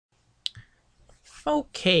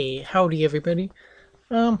Okay, howdy everybody.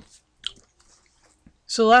 Um,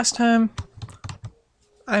 so last time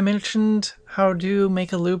I mentioned how to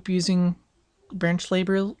make a loop using branch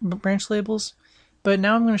labels, but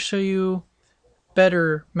now I'm going to show you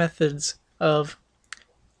better methods of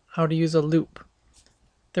how to use a loop.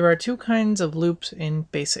 There are two kinds of loops in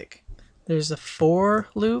BASIC. There's the for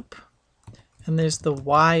loop and there's the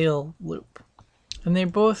while loop. And they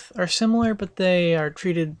both are similar, but they are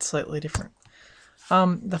treated slightly different.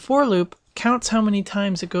 The for loop counts how many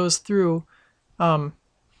times it goes through the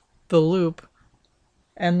loop,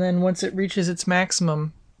 and then once it reaches its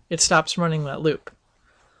maximum, it stops running that loop.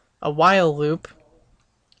 A while loop,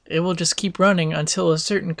 it will just keep running until a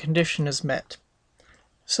certain condition is met.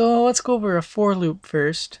 So let's go over a for loop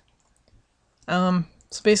first. So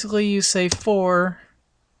basically you say for,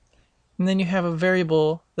 and then you have a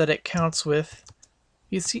variable that it counts with.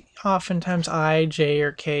 You see oftentimes I, j,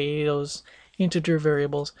 or k, those integer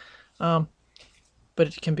variables, but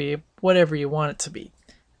it can be whatever you want it to be.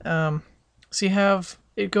 So you have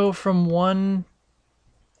it go from 1,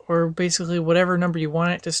 or basically whatever number you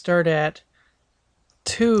want it to start at,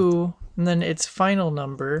 2, and then its final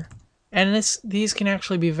number. And these can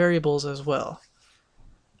actually be variables as well.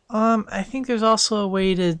 I think there's also a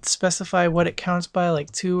way to specify what it counts by,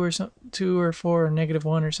 like 2 or 4 or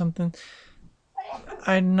 -1 or something.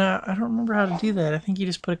 I don't remember how to do that. I think you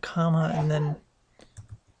just put a comma and then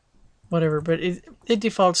whatever, but it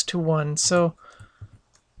defaults to 1. So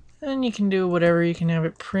then you can do whatever. You can have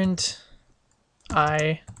it print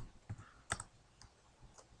I,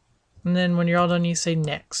 and then when you're all done you say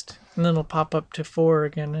next, and then it'll pop up to 4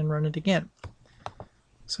 again and run it again.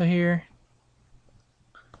 So here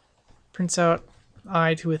prints out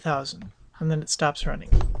I to 1,000, and then it stops running.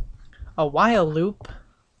 A while loop,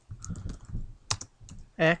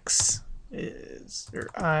 x is, or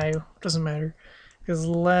I, doesn't matter, is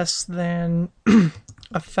less than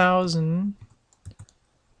 1,000,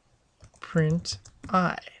 print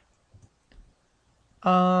I.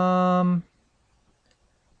 And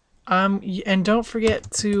don't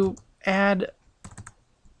forget to add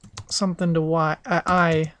something to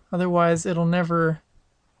I, otherwise it'll never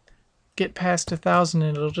get past 1,000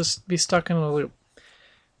 and it'll just be stuck in a loop.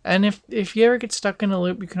 And if you ever get stuck in a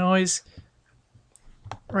loop, you can always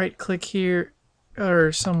right click here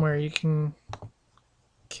or somewhere. You can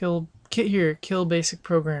kill basic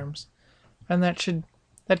programs, and that should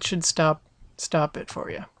stop it for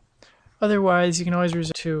you. Otherwise you can always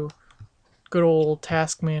resort to good old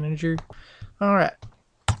task manager. Alright.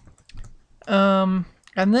 And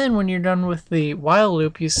then when you're done with the while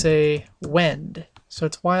loop, you say wend. So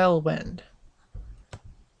it's while wend.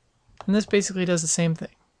 And this basically does the same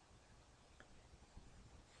thing.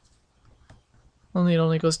 Only it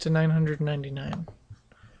only goes to 999.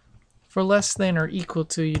 For less than or equal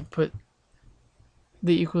to, you'd put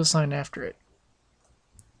the equal sign after it.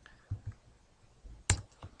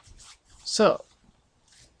 So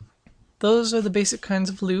those are the basic kinds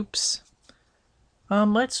of loops.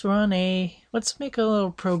 Let's make a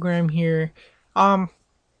little program here.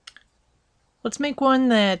 Let's make one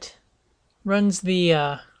that runs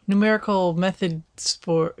the numerical methods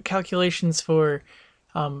for calculations for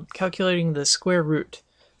calculating the square root.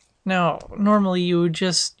 Now, normally you would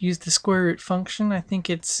just use the square root function. I think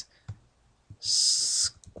it's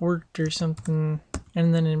squirt or something,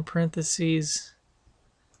 and then in parentheses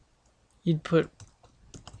you'd put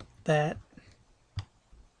that. I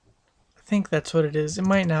think that's what it is. It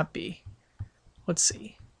might not be. Let's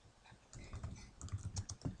see.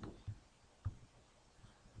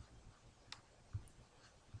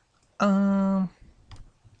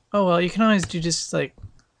 Oh well, you can always do just like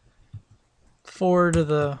 4 to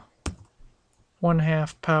the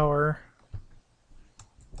 1/2 power.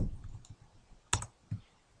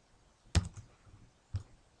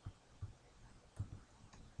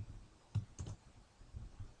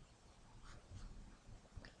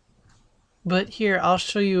 But here, I'll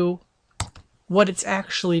show you what it's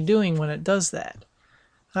actually doing when it does that.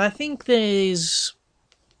 I think these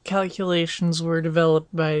calculations were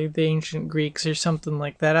developed by the ancient Greeks or something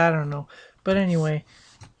like that. I don't know. But anyway,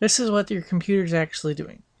 this is what your computer's actually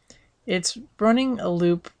doing. It's running a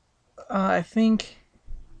loop. I think...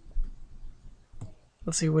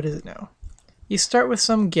 Let's see, what is it now? You start with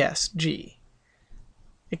some guess, G.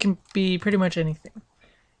 It can be pretty much anything.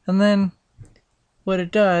 And then what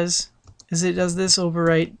it does is it does this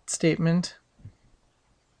overwrite statement.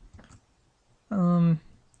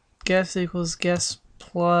 Guess equals guess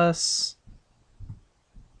plus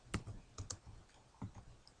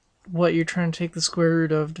what you're trying to take the square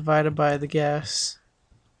root of divided by the guess.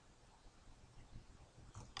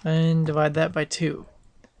 and divide that by 2.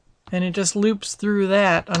 And it just loops through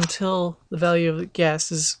that until the value of the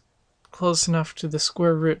guess is close enough to the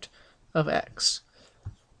square root of x.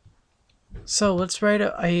 So let's write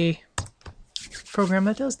a program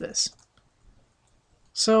that does this.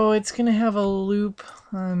 So it's going to have a loop,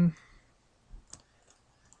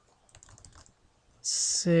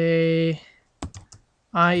 say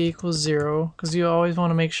I equals 0, because you always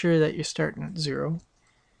want to make sure that you're starting at 0.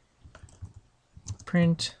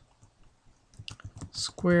 Print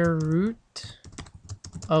square root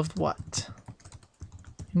of what?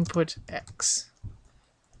 Input x.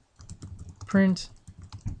 Print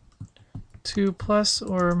 2 plus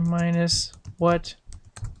or minus what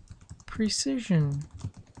precision.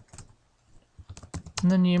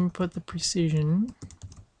 And then you input the precision.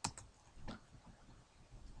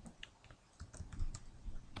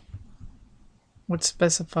 Would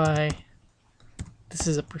specify this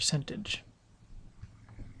is a percentage.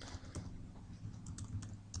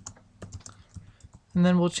 And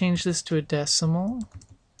then we'll change this to a decimal.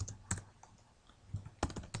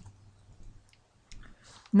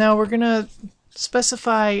 Now we're gonna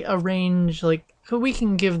specify a range, like we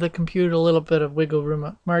can give the computer a little bit of wiggle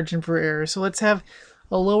room, margin for error. So let's have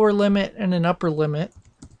a lower limit and an upper limit.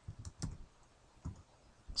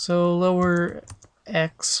 So lower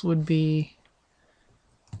x would be,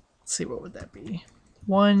 let's see, what would that be?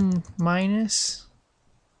 1 minus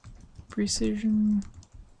precision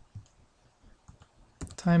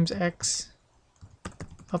times x.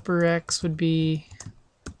 Upper x would be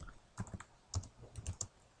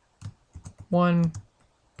 1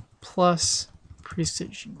 plus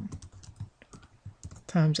precision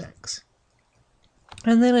times x.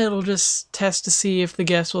 And then it'll just test to see if the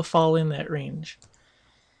guess will fall in that range.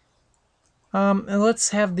 And let's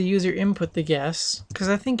have the user input the guess, because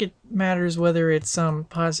I think it matters whether it's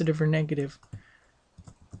positive or negative.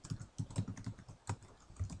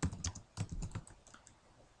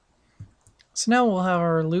 So now we'll have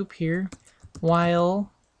our loop here,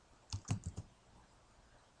 while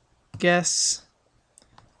guess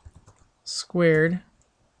squared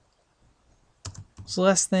is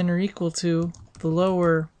less than or equal to the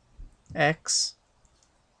lower x,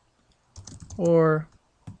 or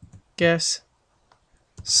guess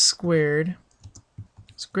squared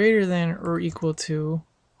is greater than or equal to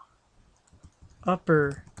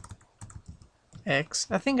upper x.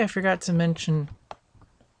 I think I forgot to mention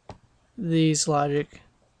these logic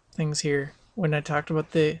things here when I talked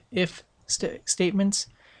about the if statements.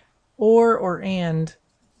 Or and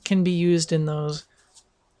can be used in those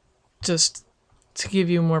just to give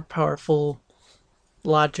you more powerful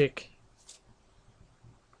logic.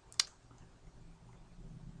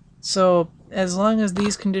 So as long as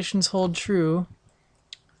these conditions hold true,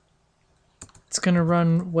 it's going to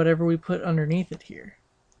run whatever we put underneath it here.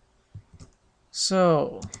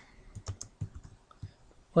 So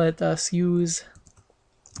let us use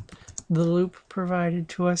the loop provided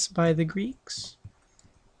to us by the Greeks.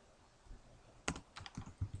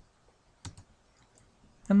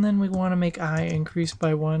 And then we want to make I increase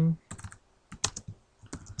by 1.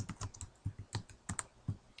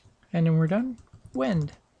 And then we're done.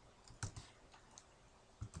 Wend.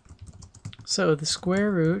 So the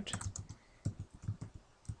square root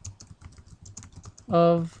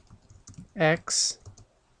of x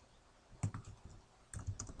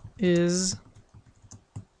is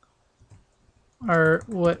our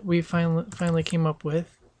what we finally came up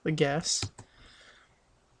with, the guess.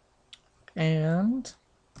 And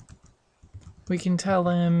we can tell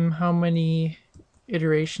him how many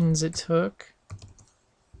iterations it took.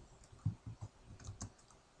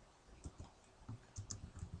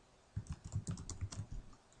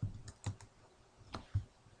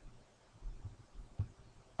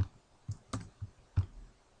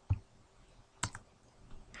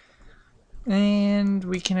 And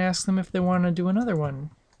we can ask them if they want to do another one.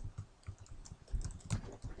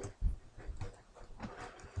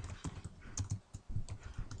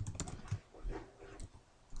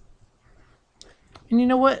 And you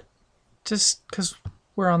know what? Just because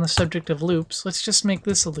we're on the subject of loops, let's just make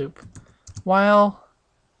this a loop. While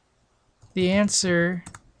the answer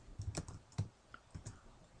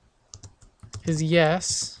is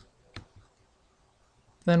yes,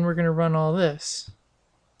 then we're going to run all this.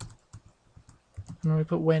 And we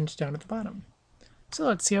put wend down at the bottom. So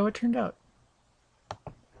let's see how it turned out.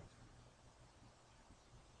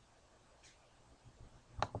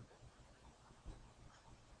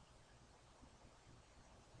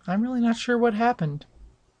 I'm really not sure what happened.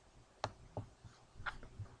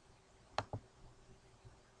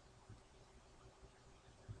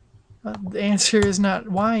 The answer is not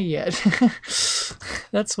y yet.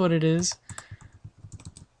 That's what it is.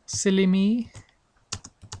 Silly me.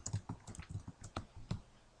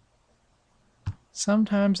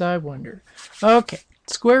 Sometimes I wonder. Okay,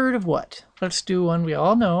 square root of what? Let's do one we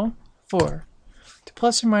all know. 4. To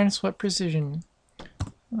plus or minus what precision?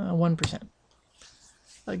 1%.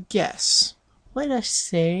 A guess. Let us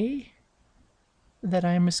say that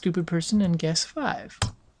I am a stupid person and guess 5.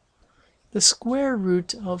 The square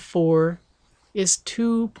root of 4 is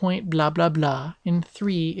 2 point blah blah blah in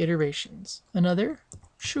 3 iterations. Another?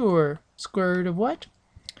 Sure. Square root of what?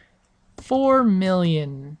 4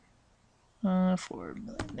 million. 4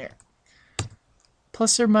 million there.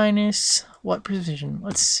 Plus or minus what precision?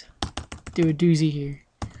 Let's do a doozy here.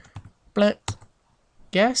 Blah.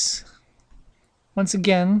 Guess? Once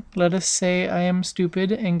again, let us say I am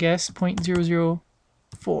stupid and guess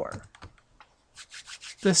 0.004.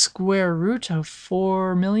 The square root of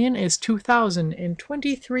 4 million is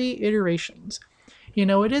 2,023 iterations. You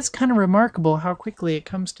know, it is kind of remarkable how quickly it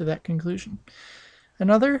comes to that conclusion.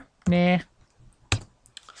 Another? Nah.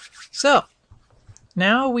 So,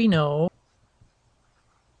 now we know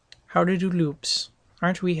how to do loops.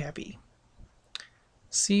 Aren't we happy?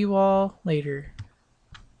 See you all later.